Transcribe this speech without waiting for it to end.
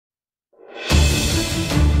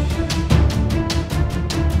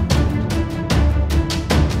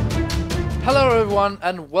everyone,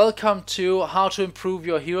 and welcome to How to Improve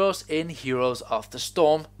Your Heroes in Heroes of the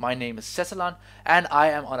Storm. My name is Setalon, and I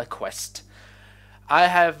am on a quest. I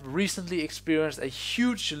have recently experienced a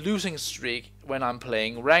huge losing streak when I'm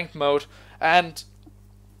playing ranked mode, and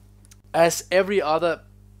as every other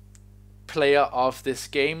player of this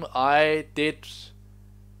game, I did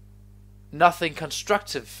nothing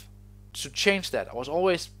constructive to change that. I was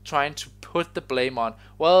always trying to put the blame on,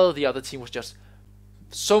 well, the other team was just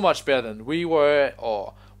so much better than we were,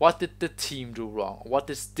 or what did the team do wrong, what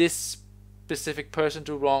does this specific person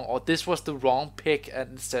do wrong, or this was the wrong pick,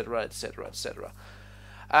 and etc, etc, etc.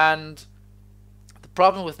 And the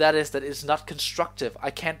problem with that is that it's not constructive.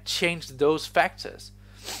 I can't change those factors.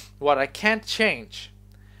 What I can't change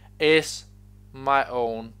is my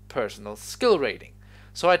own personal skill rating.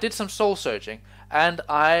 So I did some soul searching, and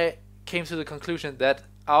I came to the conclusion that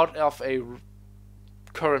out of a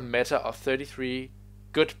current meta of 33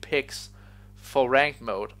 good picks for ranked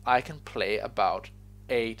mode, I can play about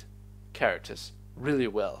 8 characters really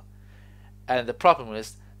well. And the problem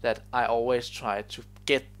is that I always try to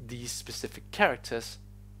get these specific characters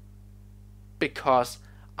because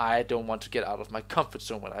I don't want to get out of my comfort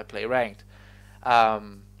zone when I play ranked.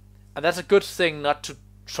 And that's a good thing, not to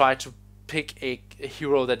try to pick a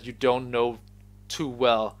hero that you don't know too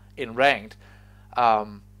well in ranked.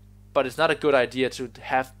 But it's not a good idea to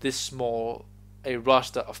have this small a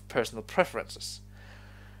roster of personal preferences.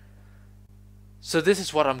 So this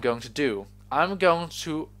is what I'm going to do. I'm going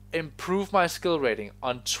to improve my skill rating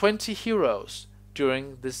on 20 heroes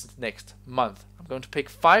during this next month. I'm going to pick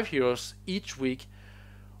 5 heroes each week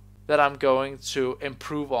that I'm going to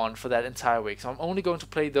improve on for that entire week. So I'm only going to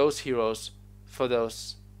play those heroes for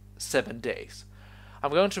those 7 days. I'm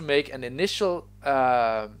going to make an initial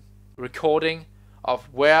recording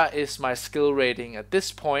of where is my skill rating at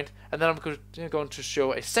this point, and then I'm going to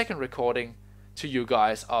show a second recording to you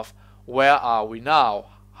guys of where are we now,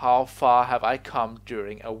 how far have I come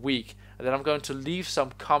during a week, and then I'm going to leave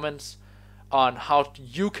some comments on how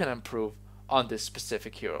you can improve on this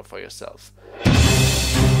specific hero for yourself.